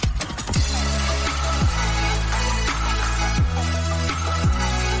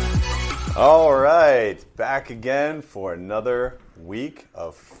All right, back again for another week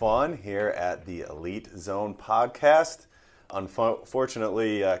of fun here at the Elite Zone podcast.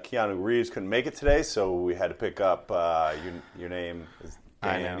 Unfortunately, Keanu Reeves couldn't make it today, so we had to pick up your name is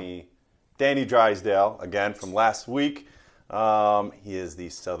Danny Drysdale, again from last week. He is the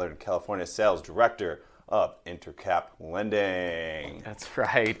Southern California Sales Director of Intercap Lending. That's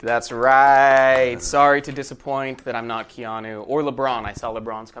right. Sorry to disappoint that I'm not Keanu or LeBron. I saw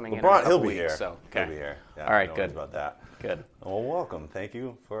LeBron's coming in a couple weeks. Here. So, okay. He'll be here. Yeah, all right, no good. About that. Good. Well, welcome. Thank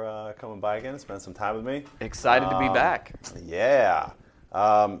you for coming by again and spend some time with me. Excited to be back. Yeah.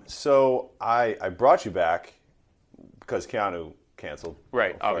 So I brought you back because Keanu canceled.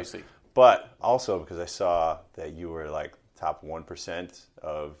 Right, obviously. But also because I saw that you were like top 1%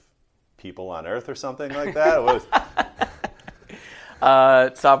 of people on Earth or something like that. What was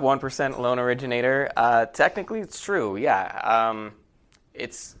top 1% loan originator. Technically, it's true. Yeah.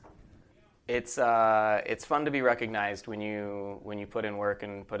 It's fun to be recognized when you put in work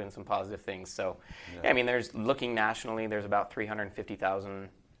and put in some positive things. So, yeah, I mean, looking nationally, there's about 350,000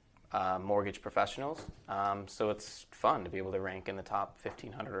 mortgage professionals. So it's fun to be able to rank in the top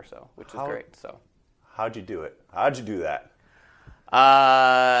 1,500 or so, which is great. So, how'd you do it? How'd you do that?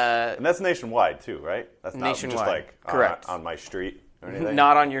 And that's nationwide too, right? That's not nationwide. Just like correct. On my street or anything?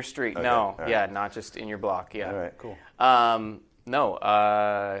 Not on your street, okay. no. Right. Yeah, not just in your block, yeah. All right, cool. No,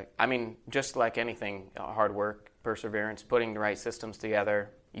 I mean, just like anything, hard work, perseverance, putting the right systems together,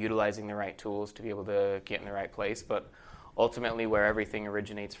 utilizing the right tools to be able to get in the right place. But ultimately, where everything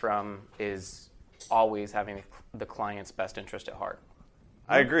originates from is always having the client's best interest at heart.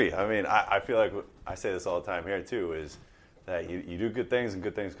 I agree. I mean, I feel like I say this all the time here too, is that you do good things and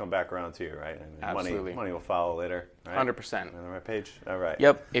good things come back around to you, right? I mean, absolutely. Money will follow later, right? 100%. On the right page? All right.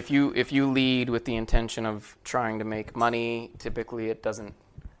 Yep. If you lead with the intention of trying to make money, typically it doesn't.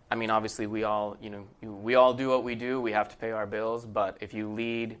 I mean, obviously we all do what we do. We have to pay our bills. But if you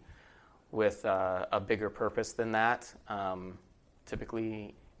lead with a bigger purpose than that,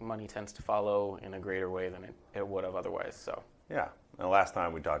 typically money tends to follow in a greater way than it would have otherwise. So. Yeah. And the last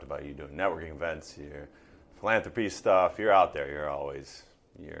time we talked about you doing networking events, your philanthropy stuff, you're out there.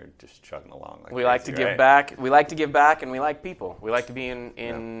 You're just chugging along. We like to give back. We like to give back, and we like people. We like to be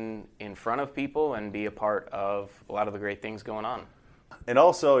in front of people and be a part of a lot of the great things going on. And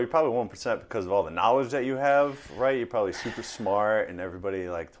also, you're probably 1% because of all the knowledge that you have, right? You're probably super smart, and everybody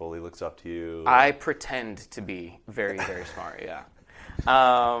like totally looks up to you. I pretend to be very, very smart. Yeah.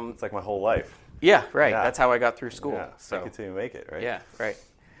 It's like my whole life. Yeah, right. Yeah. That's how I got through school. Yeah. So I continue to make it, right? Yeah, right.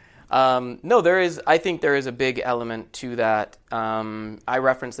 No, I think there is a big element to that. I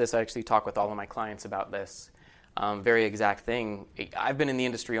reference this. I actually talk with all of my clients about this very exact thing. I've been in the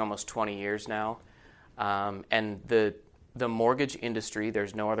industry almost 20 years now, and the mortgage industry,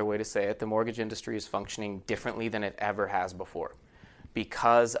 there's no other way to say it, the mortgage industry is functioning differently than it ever has before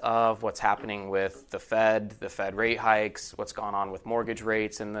because of what's happening with the Fed rate hikes, what's gone on with mortgage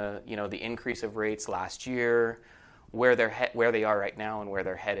rates, and the increase of rates last year, where they are right now and where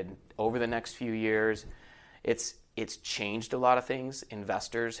they're headed over the next few years. It's changed a lot of things.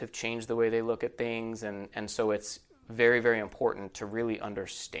 Investors have changed the way they look at things, and so it's very, very important to really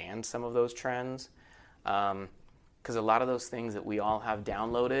understand some of those trends. Because a lot of those things that we all have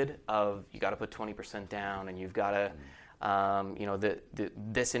downloaded of you got to put 20% down and you've got to,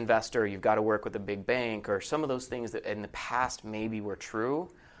 this investor, you've got to work with a big bank, or some of those things that in the past maybe were true,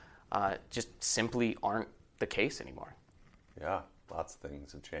 just simply aren't the case anymore. Yeah, lots of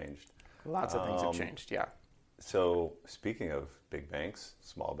things have changed. Lots of things have changed, yeah. So speaking of big banks,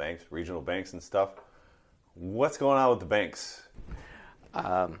 small banks, regional banks and stuff, what's going on with the banks?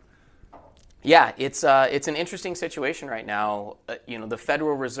 Yeah, it's an interesting situation right now. The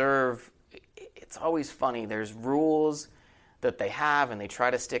Federal Reserve, it's always funny. There's rules that they have, and they try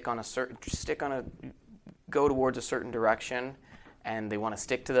to go towards a certain direction, and they want to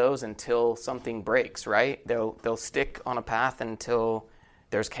stick to those until something breaks. Right? They'll stick on a path until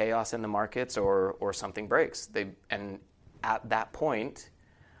there's chaos in the markets or something breaks. And at that point,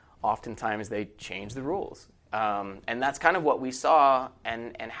 oftentimes they change the rules. And that's kind of what we saw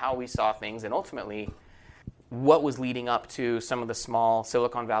and how we saw things, and ultimately what was leading up to some of the small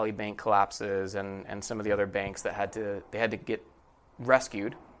Silicon Valley bank collapses and some of the other banks that had to get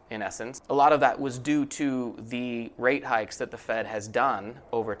rescued, in essence. A lot of that was due to the rate hikes that the Fed has done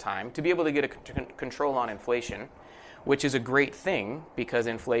over time to be able to get a control on inflation, which is a great thing because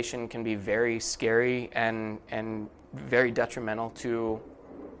inflation can be very scary and very detrimental to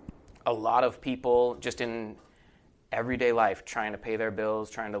a lot of people just in everyday life, trying to pay their bills,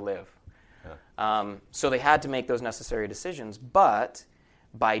 trying to live. Yeah. So they had to make those necessary decisions, but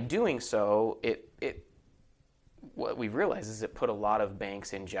by doing so, what we realized is it put a lot of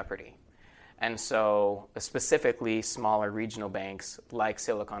banks in jeopardy. And so specifically smaller regional banks like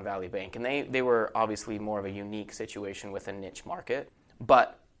Silicon Valley Bank, and they were obviously more of a unique situation with a niche market,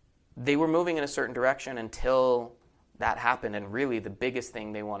 but they were moving in a certain direction until that happened. And really the biggest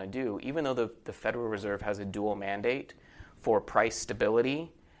thing they want to do, even though the Federal Reserve has a dual mandate for price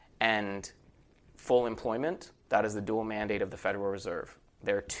stability and full employment, that is the dual mandate of the Federal Reserve.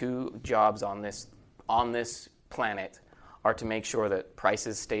 Their two jobs on this planet are to make sure that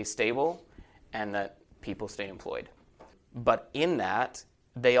prices stay stable and that people stay employed. But in that,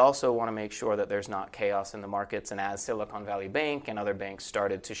 they also want to make sure that there's not chaos in the markets. And as Silicon Valley Bank and other banks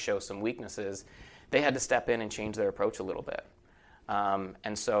started to show some weaknesses, they had to step in and change their approach a little bit.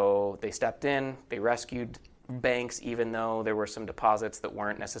 And so they stepped in, they rescued banks, even though there were some deposits that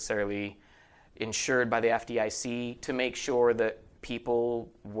weren't necessarily insured by the FDIC, to make sure that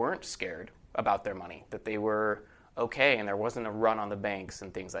people weren't scared about their money, that they were okay and there wasn't a run on the banks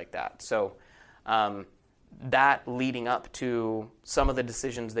and things like that. So that leading up to some of the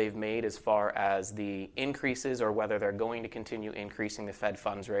decisions they've made as far as the increases or whether they're going to continue increasing the Fed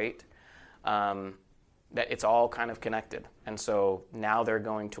funds rate, that it's all kind of connected. And so now they're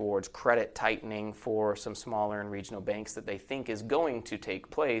going towards credit tightening for some smaller and regional banks that they think is going to take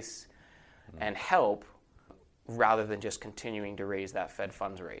place and help, rather than just continuing to raise that Fed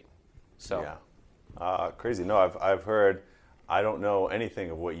funds rate. So yeah, crazy. No, I've heard. I don't know anything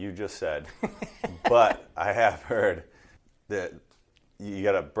of what you just said, but I have heard that you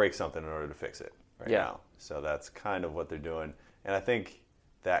got to break something in order to fix it now. So that's kind of what they're doing, and I think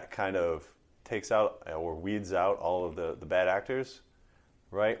that kind of takes out or weeds out all of the bad actors,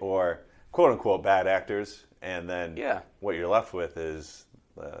 right? Or quote unquote bad actors, and then what you're left with is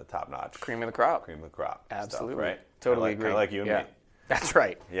top notch cream of the crop. stuff, Absolutely, right? Totally agree. Kind of like you and me. That's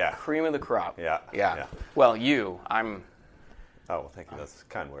right. Yeah. Cream of the crop. Yeah. Well, I'm. Oh, well, thank you. That's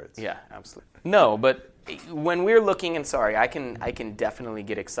kind words. Yeah, absolutely. No, but when we're looking, and sorry, I can definitely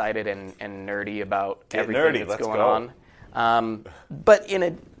get excited and nerdy about everything that's going on. But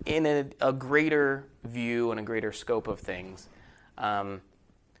in a greater view and a greater scope of things,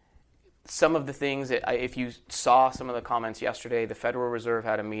 some of the things that if you saw some of the comments yesterday, the Federal Reserve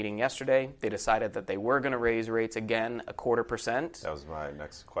had a meeting yesterday. They decided that they were going to raise rates again 0.25%. That was my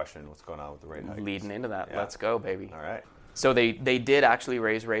next question. What's going on with the rate hike? Leading into that, let's go, baby. All right. So they did actually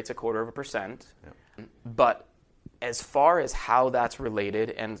raise rates 0.25%. Yep. But as far as how that's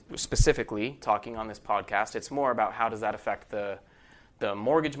related, and specifically talking on this podcast, it's more about how does that affect the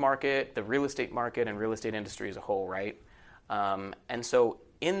mortgage market, the real estate market, and real estate industry as a whole, right? And so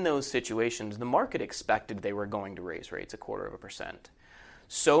in those situations, the market expected they were going to raise rates 0.25%.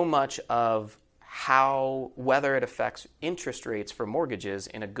 So much of whether it affects interest rates for mortgages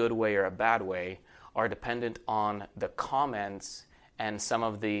in a good way or a bad way are dependent on the comments and some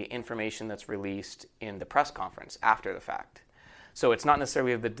of the information that's released in the press conference after the fact. So it's not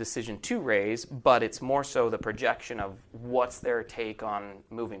necessarily the decision to raise, but it's more so the projection of what's their take on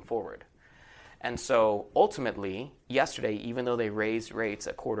moving forward. And so ultimately, yesterday, even though they raised rates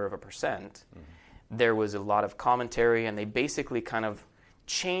 0.25%, there was a lot of commentary, and they basically kind of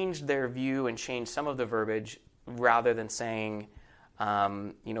changed their view and changed some of the verbiage rather than saying,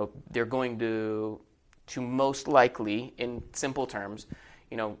 they're going to most likely, in simple terms,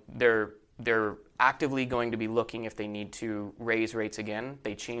 they're actively going to be looking if they need to raise rates again.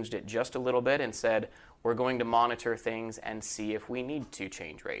 They changed it just a little bit and said, we're going to monitor things and see if we need to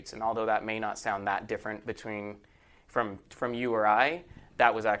change rates. And although that may not sound that different from you or I,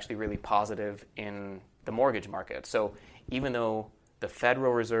 that was actually really positive in the mortgage market. So even though the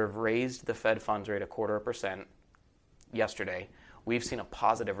Federal Reserve raised the Fed funds rate 0.25% yesterday, we've seen a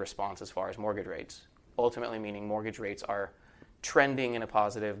positive response as far as mortgage rates, ultimately meaning mortgage rates are trending in a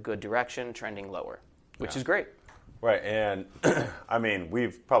positive, good direction, trending lower, which is great. Right, and I mean,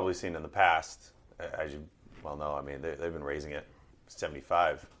 we've probably seen in the past, as you well know, I mean, they've been raising it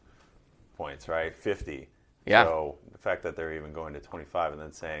 75 points, right, 50. Yeah. So the fact that they're even going to 25 and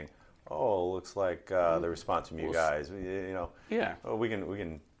then saying, oh, looks like the response from you guys, we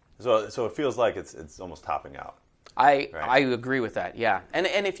can. So it feels like it's almost topping out. I agree with that, yeah. And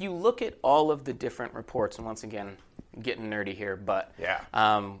if you look at all of the different reports, and once again, getting nerdy here, but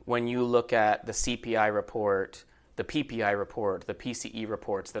when you look at the CPI report, the PPI report, the PCE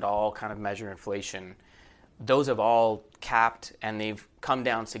reports that all kind of measure inflation, those have all capped and they've come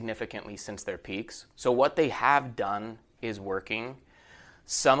down significantly since their peaks. So what they have done is working.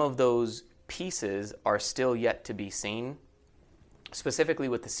 Some of those pieces are still yet to be seen, specifically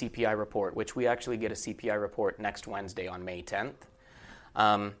with the CPI report, which we actually get a CPI report next Wednesday on May 10th.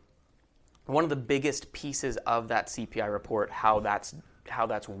 One of the biggest pieces of that CPI report, how that's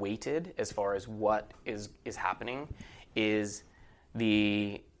weighted as far as what is happening, is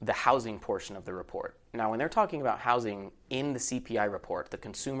the housing portion of the report. Now, when they're talking about housing in the CPI report, the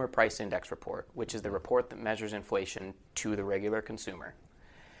Consumer Price Index report, which is the report that measures inflation to the regular consumer,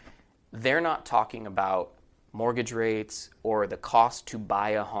 they're not talking about mortgage rates or the cost to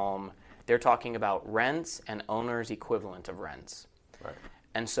buy a home. They're talking about rents and owner's equivalent of rents. Right.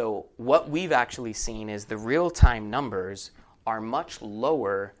 And so what we've actually seen is the real-time numbers are much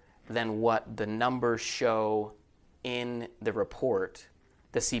lower than what the numbers show in the report,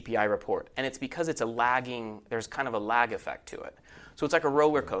 the CPI report. And it's because it's there's kind of a lag effect to it. So it's like a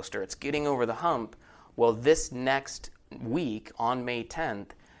roller coaster. It's getting over the hump. Well, this next week on May 10th,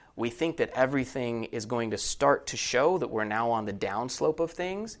 we think that everything is going to start to show that we're now on the downslope of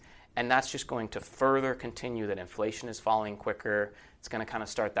things. And that's just going to further continue that inflation is falling quicker. It's going to kind of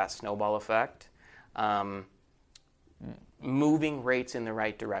start that snowball effect, moving rates in the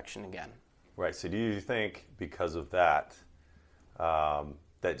right direction again. Right. So do you think because of that,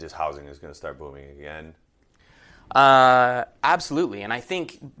 that just housing is going to start booming again? Absolutely. And I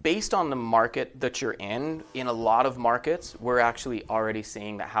think based on the market that you're in a lot of markets, we're actually already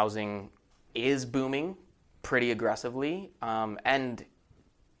seeing that housing is booming pretty aggressively. And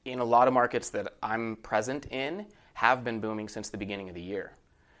in a lot of markets that I'm present in have been booming since the beginning of the year.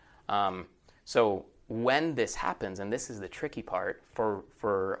 So when this happens, and this is the tricky part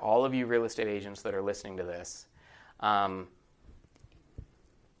for all of you real estate agents that are listening to this,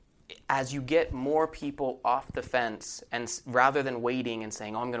 as you get more people off the fence, and rather than waiting and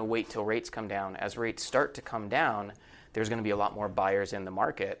saying, oh, I'm going to wait till rates come down, as rates start to come down, there's going to be a lot more buyers in the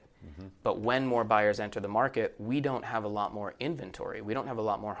market. Mm-hmm. But when more buyers enter the market, we don't have a lot more inventory. We don't have a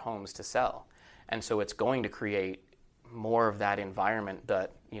lot more homes to sell. And so it's going to create more of that environment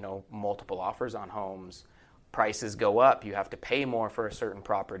that, multiple offers on homes, prices go up, you have to pay more for a certain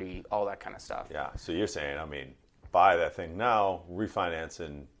property, all that kind of stuff. Yeah, so you're saying, buy that thing now, refinance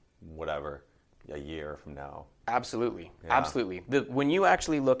in whatever, a year from now. Absolutely, yeah. Absolutely. When you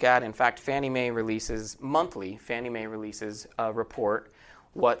actually look at, in fact, Fannie Mae releases a report,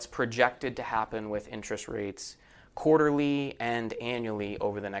 what's projected to happen with interest rates quarterly and annually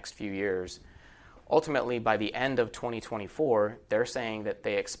over the next few years. Ultimately, by the end of 2024, they're saying that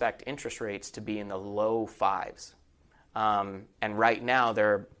they expect interest rates to be in the low fives. And right now,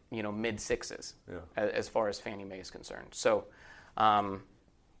 they're mid sixes as far as Fannie Mae is concerned. So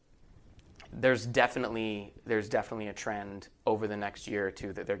there's definitely a trend over the next year or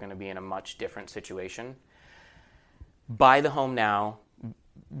two that they're going to be in a much different situation. Buy the home now,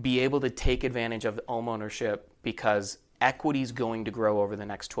 be able to take advantage of the home ownership because equity is going to grow over the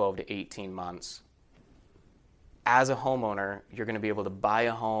next 12 to 18 months. As a homeowner, you're going to be able to buy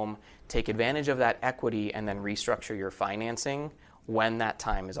a home, take advantage of that equity, and then restructure your financing when that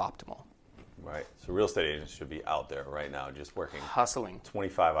time is optimal. Right. So real estate agents should be out there right now just working. Hustling.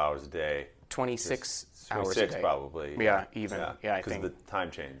 25 hours a day. 26 hours a 26 day. probably. Yeah, even. Yeah, I think. Because of the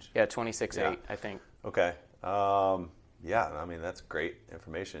time change. Yeah, 26/8, I think. Okay. That's great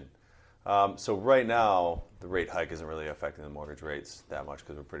information. So right now, the rate hike isn't really affecting the mortgage rates that much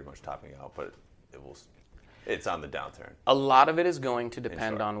because we're pretty much topping out, but it's on the downturn. A lot of it is going to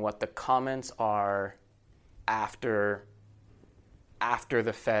depend on what the comments are after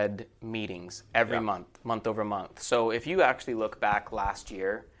the Fed meetings every month over month. So if you actually look back last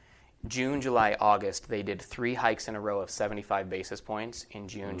year, June, July, August, they did 3 hikes in a row of 75 basis points in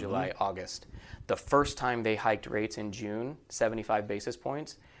June, July, August. The first time they hiked rates in June, 75 basis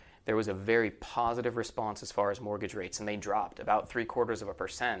points, there was a very positive response as far as mortgage rates, and they dropped about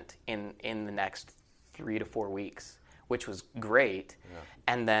 0.75% in the next 3 to 4 weeks, which was great. Yeah.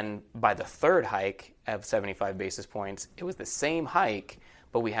 And then by the third hike of 75 basis points, it was the same hike,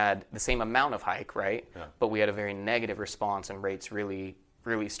 but we had the same amount of hike, right? Yeah. But we had a very negative response, and rates really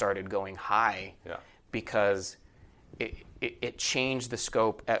started going high because it changed the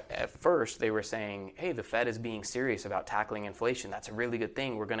scope. At first, they were saying, hey, the Fed is being serious about tackling inflation. That's a really good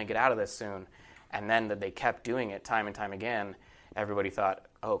thing. We're going to get out of this soon. And then that they kept doing it time and time again, everybody thought,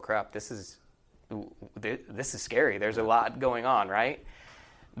 oh, crap, this is scary. There's a lot going on, right?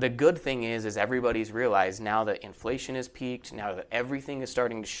 The good thing is everybody's realized now that inflation is peaked, now that everything is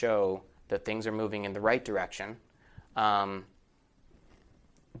starting to show that things are moving in the right direction.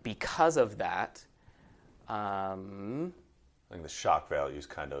 Because of that, I think the shock value is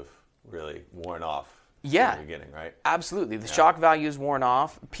kind of really worn off in the beginning, right? Absolutely. The shock value is worn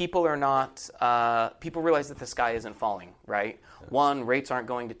off. People are not, people realize that the sky isn't falling, right? Yeah. One, rates aren't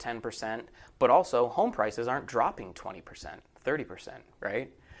going to 10%, but also home prices aren't dropping 20%, 30%,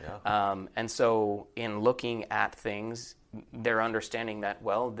 right? Yeah. And so in looking at things, they're understanding that,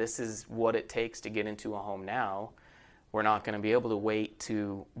 well, this is what it takes to get into a home now. We're not going to be able to wait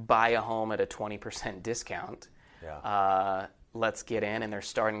to buy a home at a 20% discount. Yeah. Let's get in, and they're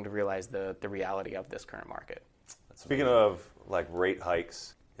starting to realize the reality of this current market. Speaking of like rate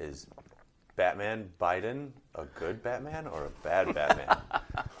hikes, is Batman Biden a good Batman or a bad Batman?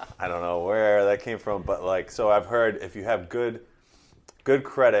 I don't know where that came from, but like, so I've heard if you have good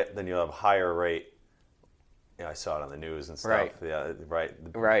credit, then you'll have a higher rate. You know, I saw it on the news and stuff. Right. Yeah, right.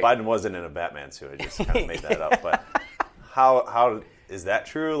 Right. Biden wasn't in a Batman suit. I just kind of made that up. But how is that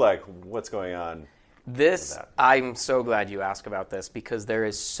true? Like, what's going on? I'm so glad you asked about this, because there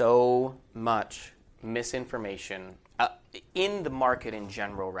is so much misinformation in the market in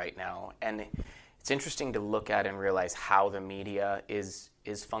general right now, and it's interesting to look at and realize how the media is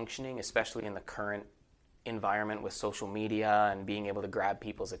functioning, especially in the current environment with social media and being able to grab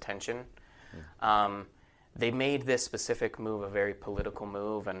people's attention. They made this specific move a very political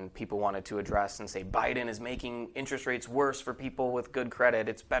move, and people wanted to address and say Biden is making interest rates worse for people with good credit.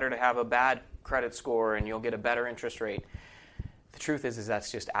 It's better to have a bad credit score and you'll get a better interest rate. The truth is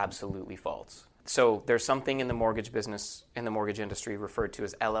that's just absolutely false. So there's something in the mortgage business, in the mortgage industry, referred to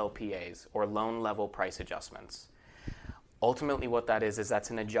as LLPAs, or loan level price adjustments. Ultimately what that is that's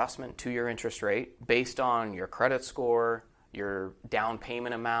an adjustment to your interest rate based on your credit score, your down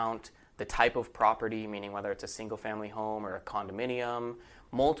payment amount, the type of property, meaning whether it's a single-family home or a condominium,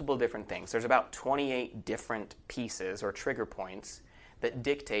 multiple different things. There's about 28 different pieces or trigger points that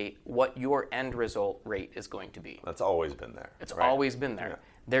dictate what your end result rate is going to be. That's always been there. It's right? always been there. Yeah.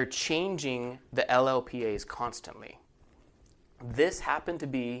 They're changing the LLPAs constantly. This happened to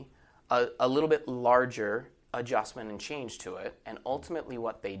be a little bit larger adjustment and change to it, and ultimately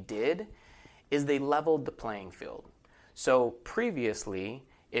what they did is they leveled the playing field. So previously,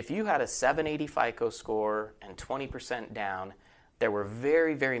 if you had a 780 FICO score and 20% down, there were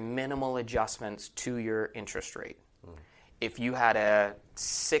very, very minimal adjustments to your interest rate. If you had a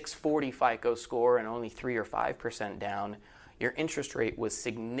 640 FICO score and only 3 or 5% down, your interest rate was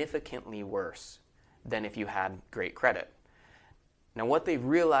significantly worse than if you had great credit. Now, what they've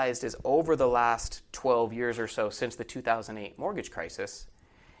realized is over the last 12 years or so, since the 2008 mortgage crisis,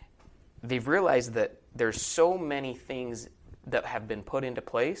 they've realized that there's so many things that have been put into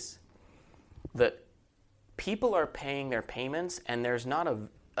place that people are paying their payments, and there's not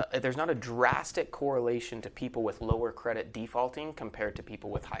a drastic correlation to people with lower credit defaulting compared to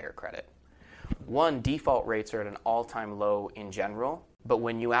people with higher credit. One, default rates are at an all-time low in general, but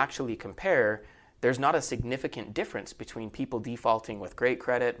when you actually compare, there's not a significant difference between people defaulting with great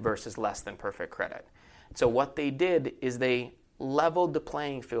credit versus less than perfect credit. So what they did is they leveled the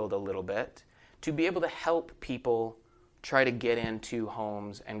playing field a little bit to be able to help people try to get into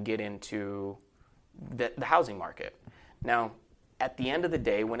homes and get into the housing market. Now, at the end of the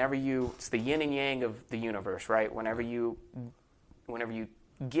day, it's the yin and yang of the universe, right? Whenever you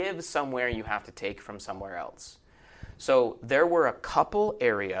give somewhere, you have to take from somewhere else. So there were a couple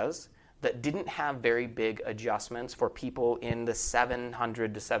areas that didn't have very big adjustments for people in the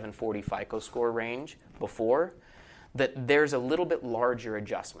 700 to 740 FICO score range before, that there's a little bit larger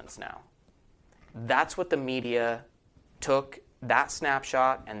adjustments now. That's what the media took, that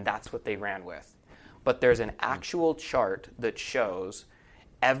snapshot, and that's what they ran with. But there's an actual chart that shows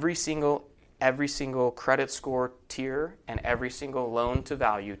every single credit score tier and every single loan to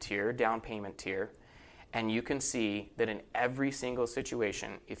value tier, down payment tier, and you can see that in every single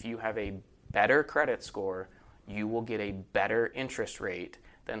situation, if you have a better credit score, you will get a better interest rate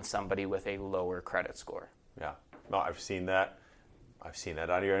than somebody with a lower credit score. Yeah. No, I've seen that. I've seen that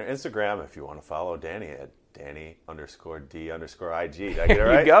on your Instagram. If you want to follow Danny at Danny_D_IG. Did I get it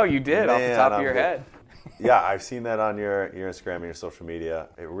right? There you go. You did. Man, off the top of your head. Yeah, I've seen that on your Instagram and your social media.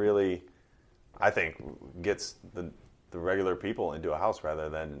 It really, I think, gets the regular people into a house rather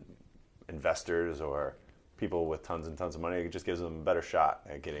than investors or people with tons and tons of money. It just gives them a better shot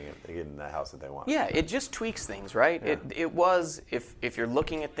at getting that house that they want. Yeah, it just tweaks things, right? Yeah. It was, if you're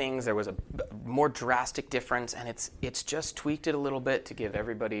looking at things, there was a more drastic difference, and it's just tweaked it a little bit to give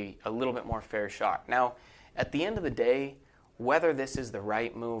everybody a little bit more fair shot. Now, at the end of the day, whether this is the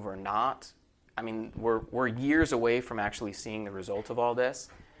right move or not, I mean, we're years away from actually seeing the result of all this.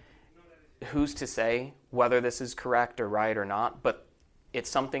 Who's to say whether this is correct or right or not? But it's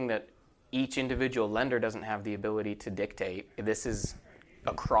something that each individual lender doesn't have the ability to dictate. This is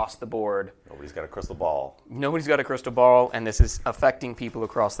across the board. Nobody's got a crystal ball. Nobody's got a crystal ball, and this is affecting people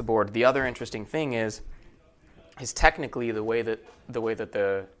across the board. The other interesting thing is technically the way that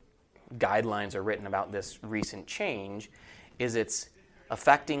the guidelines are written about this recent change is it's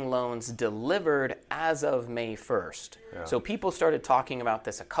affecting loans delivered as of May 1st. Yeah. So people started talking about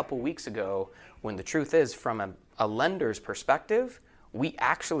this a couple weeks ago, when the truth is, from a lender's perspective, we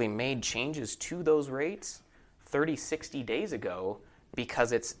actually made changes to those rates 30, 60 days ago,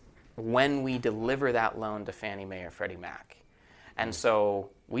 because it's when we deliver that loan to Fannie Mae or Freddie Mac. And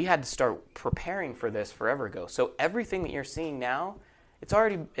so we had to start preparing for this forever ago. So everything that you're seeing now, it's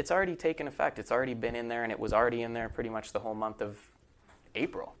already taken effect. It's already been in there, and it was already in there pretty much the whole month of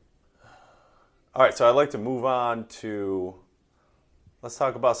April. All right, so I'd like to move on to, let's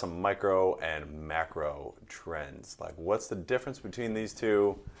talk about some micro and macro trends. Like, what's the difference between these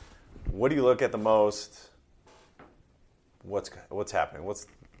two? What do you look at the most? What's happening? What's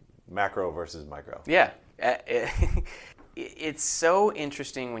macro versus micro? Yeah. It's so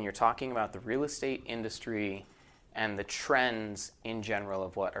interesting when you're talking about the real estate industry and the trends in general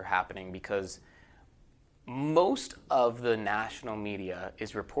of what are happening, because most of the national media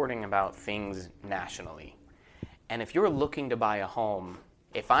is reporting about things nationally. And if you're looking to buy a home,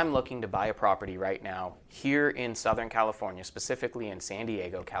 if I'm looking to buy a property right now here in Southern California, specifically in San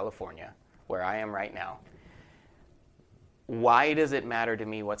Diego, California, where I am right now, why does it matter to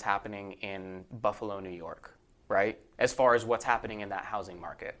me what's happening in Buffalo, New York, right? As far as what's happening in that housing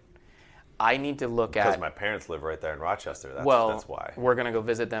market. I need to look at... Because my parents live right there in Rochester. That's why. We're going to go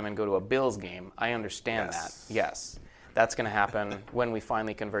visit them and go to a Bills game. I understand that. Yes. That's going to happen when we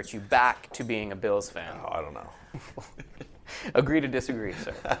finally convert you back to being a Bills fan. Oh, I don't know. Agree to disagree,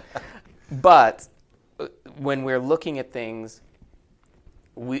 sir. But when we're looking at things,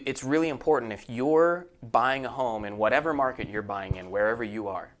 it's really important, if you're buying a home in whatever market you're buying in, wherever you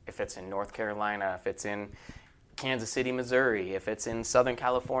are, if it's in North Carolina, if it's in Kansas City, Missouri, if it's in Southern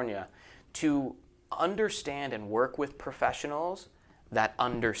California, to understand and work with professionals that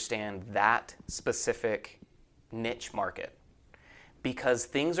understand that specific niche market, because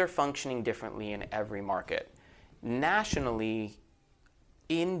things are functioning differently in every market. Nationally,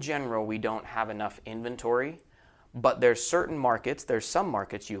 in general, we don't have enough inventory, but there's some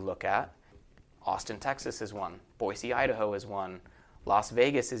markets you look at. Austin, Texas is one. Boise, Idaho is one. Las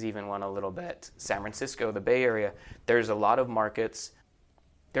Vegas is even one a little bit. San Francisco, the Bay Area. There's a lot of markets.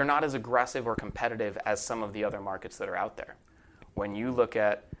 They're not as aggressive or competitive as some of the other markets that are out there. When you look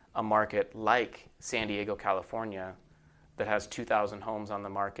at a market like San Diego, California, that has 2,000 homes on the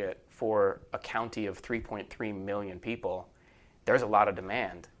market for a county of 3.3 million people, there's a lot of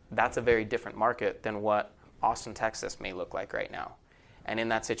demand. That's a very different market than what Austin, Texas may look like right now. And in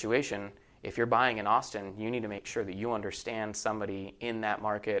that situation, if you're buying in Austin, you need to make sure that you understand somebody in that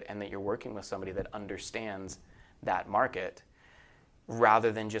market and that you're working with somebody that understands that market,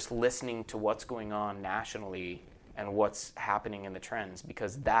 rather than just listening to what's going on nationally and what's happening in the trends,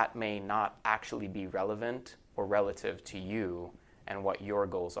 because that may not actually be relevant or relative to you and what your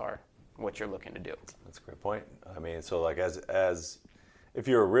goals are, what you're looking to do. That's a great point. I mean, so like as if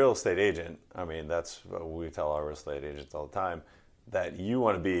you're a real estate agent, I mean, that's what we tell our real estate agents all the time, that you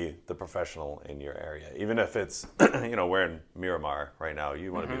want to be the professional in your area. Even if it's, we're in Miramar right now,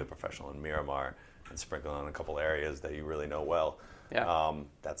 you want to be the professional in Miramar and sprinkle on a couple areas that you really know well. Yeah.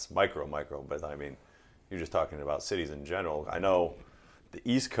 That's micro, but I mean, you're just talking about cities in general. I know the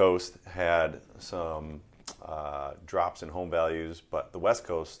East Coast had some drops in home values, but the West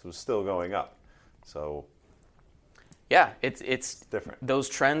Coast was still going up. So yeah, it's different. Those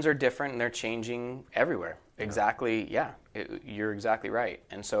trends are different, and they're changing everywhere. Yeah. Exactly. Yeah, you're exactly right.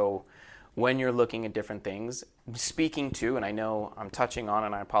 And so when you're looking at different things, speaking to, and I know I'm touching on,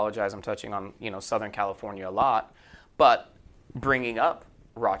 and I apologize, I'm touching on Southern California a lot, but bringing up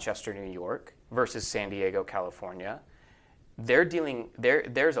Rochester, New York versus San Diego, California,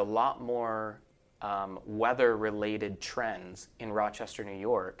 there's a lot more weather-related trends in Rochester, New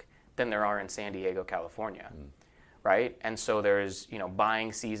York than there are in San Diego, California, right? And so there's,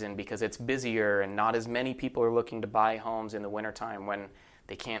 buying season, because it's busier and not as many people are looking to buy homes in the wintertime when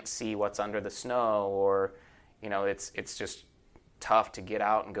they can't see what's under the snow, or, it's just tough to get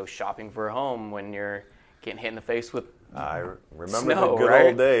out and go shopping for a home when you're getting hit in the face with I remember snow, the good right?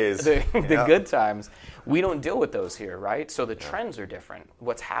 old days. The good times. We don't deal with those here, right? So the trends are different.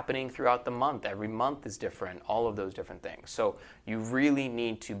 What's happening throughout the month, every month is different, all of those different things. So you really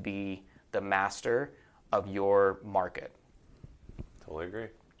need to be the master of your market. Totally agree.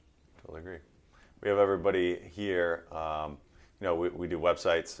 We have everybody here, we do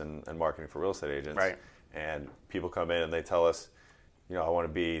websites and marketing for real estate agents. Right. And people come in and they tell us, I want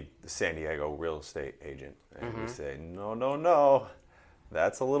to be the San Diego real estate agent. And we say, no,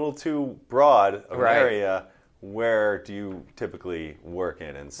 that's a little too broad of an area. Where do you typically work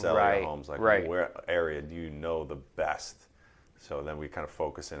in and sell your homes? Like, where area do you know the best? So then we kind of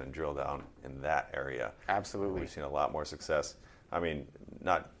focus in and drill down in that area. Absolutely. We've seen a lot more success. I mean,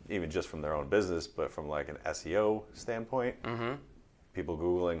 not even just from their own business, but from like an SEO standpoint. Mm-hmm. People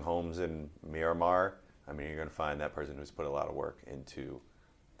Googling homes in Miramar, I mean, you're going to find that person who's put a lot of work into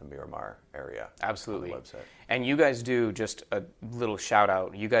the Miramar area. Absolutely. On the website. And you guys do, just a little shout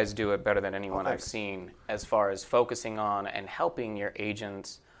out, you guys do it better than anyone I've seen as far as focusing on and helping your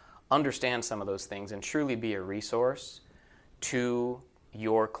agents understand some of those things and truly be a resource to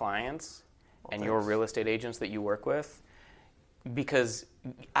your clients and your real estate agents that you work with, because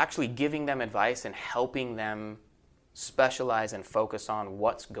actually giving them advice and helping them specialize and focus on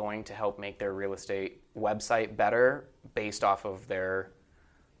what's going to help make their real estate website better based off of their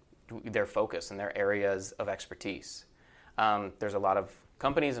focus and their areas of expertise. There's a lot of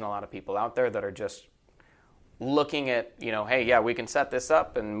companies and a lot of people out there that are just looking at, hey, yeah, we can set this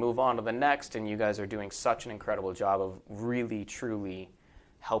up and move on to the next, and you guys are doing such an incredible job of really, truly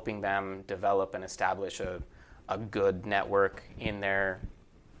helping them develop and establish a good network in their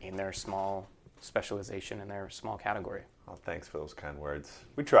small specialization, in their small category. Oh, thanks for those kind words.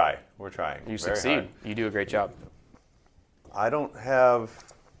 We try. We're trying. You succeed. Hard. You do a great job. I don't have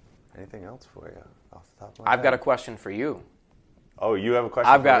anything else for you off the top of my head. I've got a question for you. Oh, you have a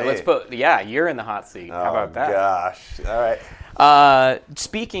question for me? You're in the hot seat. How about that? Oh, gosh. All right.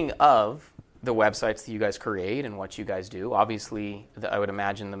 Speaking of the websites that you guys create and what you guys do, obviously, I would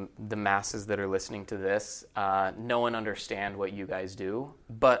imagine the masses that are listening to this know and understand what you guys do.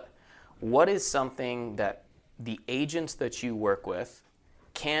 But what is something that the agents that you work with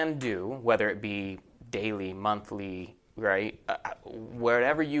can do, whether it be daily, monthly, right,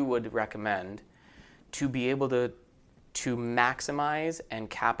 wherever you would recommend, to be able to maximize and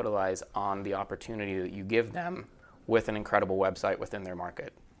capitalize on the opportunity that you give them with an incredible website within their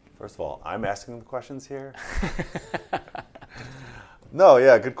market? First of all, I'm asking the questions here. No,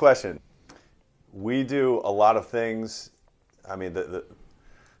 yeah, good question. We do a lot of things. I mean, the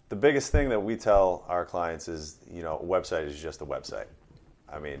biggest thing that we tell our clients is, a website is just a website.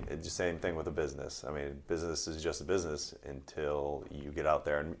 I mean, it's the same thing with a business. I mean, business is just a business until you get out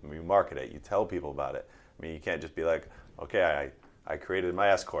there and you market it. You tell people about it. I mean, you can't just be like, okay, I created my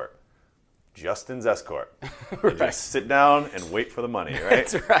S Corp, Justin's S Corp. Right. Just sit down and wait for the money, right?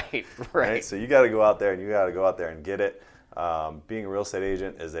 That's right. So you got to go out there and get it. Being a real estate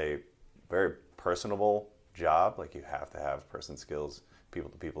agent is a very personable job. Like, you have to have person skills,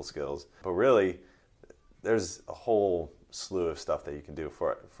 people-to-people skills. But really, there's a whole slew of stuff that you can do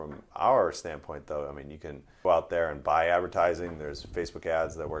from our standpoint, though. I mean, you can go out there and buy advertising. There's Facebook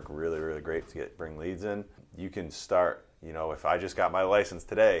ads that work really, really great to bring leads in. You can start, if I just got my license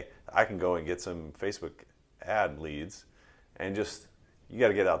today, I can go and get some Facebook ad leads, and you got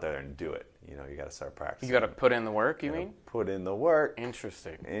to get out there and do it. You got to start practicing. You got to put in the work, you mean? Put in the work.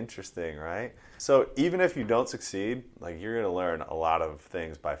 Interesting, right? So even if you don't succeed, like, you're going to learn a lot of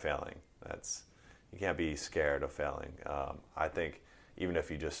things by failing. You can't be scared of failing. I think even if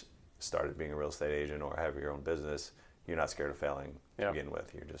you just started being a real estate agent or have your own business, you're not scared of failing to begin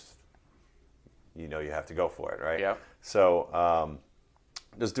with. You're just, you have to go for it, right? Yeah. So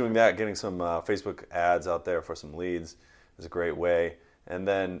just doing that, getting some Facebook ads out there for some leads is a great way. And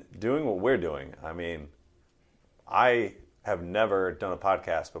then doing what we're doing. I mean, I have never done a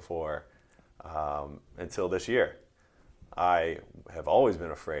podcast before until this year. I have always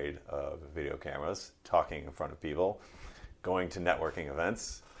been afraid of video cameras, talking in front of people, going to networking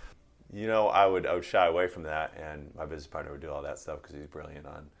events. I would shy away from that, and my business partner would do all that stuff because he's brilliant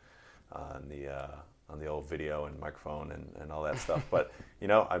on the old video and microphone and all that stuff. But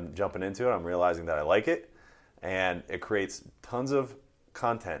I'm jumping into it. I'm realizing that I like it, and it creates tons of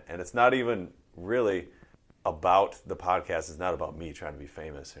content. And it's not even really about the podcast. It's not about me trying to be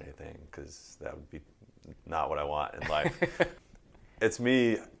famous or anything, because that would be not what I want in life. It's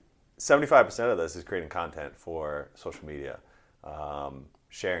me. 75% of this is creating content for social media,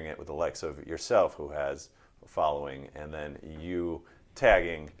 sharing it with the likes of yourself, who has a following, and then you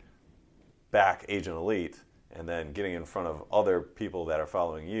tagging back Agent Elite, and then getting in front of other people that are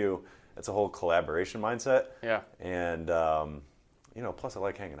following you. It's a whole collaboration mindset. Yeah. And plus I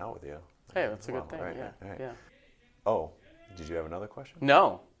like hanging out with you. Hey, that's a good thing. Right? Yeah. Right. Yeah. Oh, did you have another question?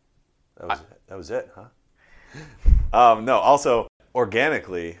 No. That was it, huh? No, also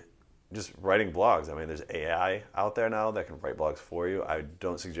organically, just writing blogs. I mean, there's AI out there now that can write blogs for you. I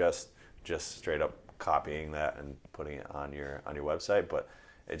don't suggest just straight up copying that and putting it on your website, but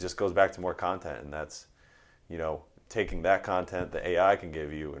it just goes back to more content, and that's, taking that content the AI can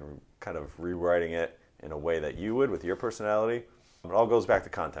give you and kind of rewriting it in a way that you would with your personality. It all goes back to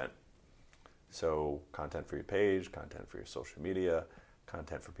content. So content for your page, content for your social media,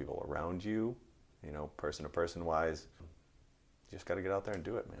 content for people around you, person to person wise. You just got to get out there and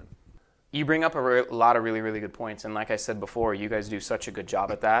do it, man. You bring up a lot of really, really good points. And like I said before, you guys do such a good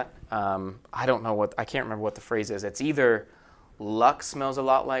job at that. I can't remember what the phrase is. It's either luck smells a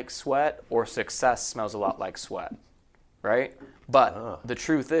lot like sweat or success smells a lot like sweat, right? But the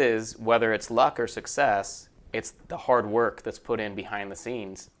truth is, whether it's luck or success, it's the hard work that's put in behind the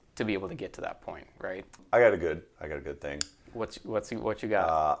scenes to be able to get to that point, right? I got a good thing. What you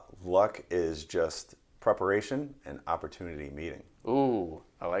got? Luck is just preparation and opportunity meeting. Ooh,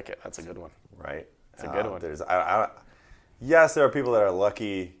 I like it. That's a good one. Right? That's a good one. Yes, there are people that are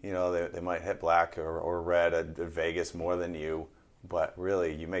lucky. They might hit black or red at Vegas more than you, but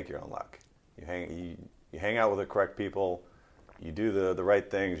really, you make your own luck. You hang out with the correct people. You do the right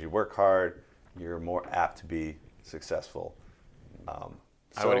things. You work hard. You're more apt to be successful.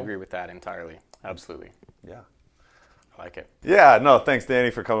 I would agree with that entirely. Absolutely. Yeah. I like it. Yeah, no, thanks, Danny,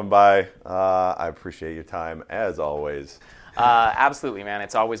 for coming by. I appreciate your time, as always. Absolutely, man.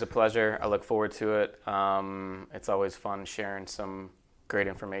 It's always a pleasure. I look forward to it. It's always fun sharing some great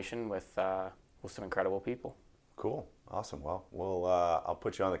information with some incredible people. Cool. Awesome. Well, I'll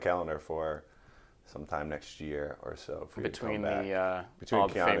put you on the calendar for sometime next year or so. For Between all the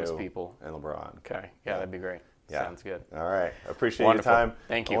Keanu famous people. And LeBron. Okay. Yeah, that'd be great. Yeah. Sounds good. All right. Appreciate Wonderful. your time.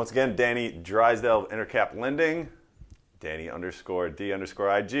 Thank you. And once again, Danny Drysdale of Intercap Lending,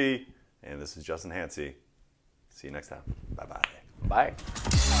 Danny_D_IG, and this is Justin Hancy. See you next time. Bye-bye.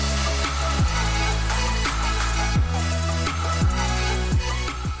 Bye.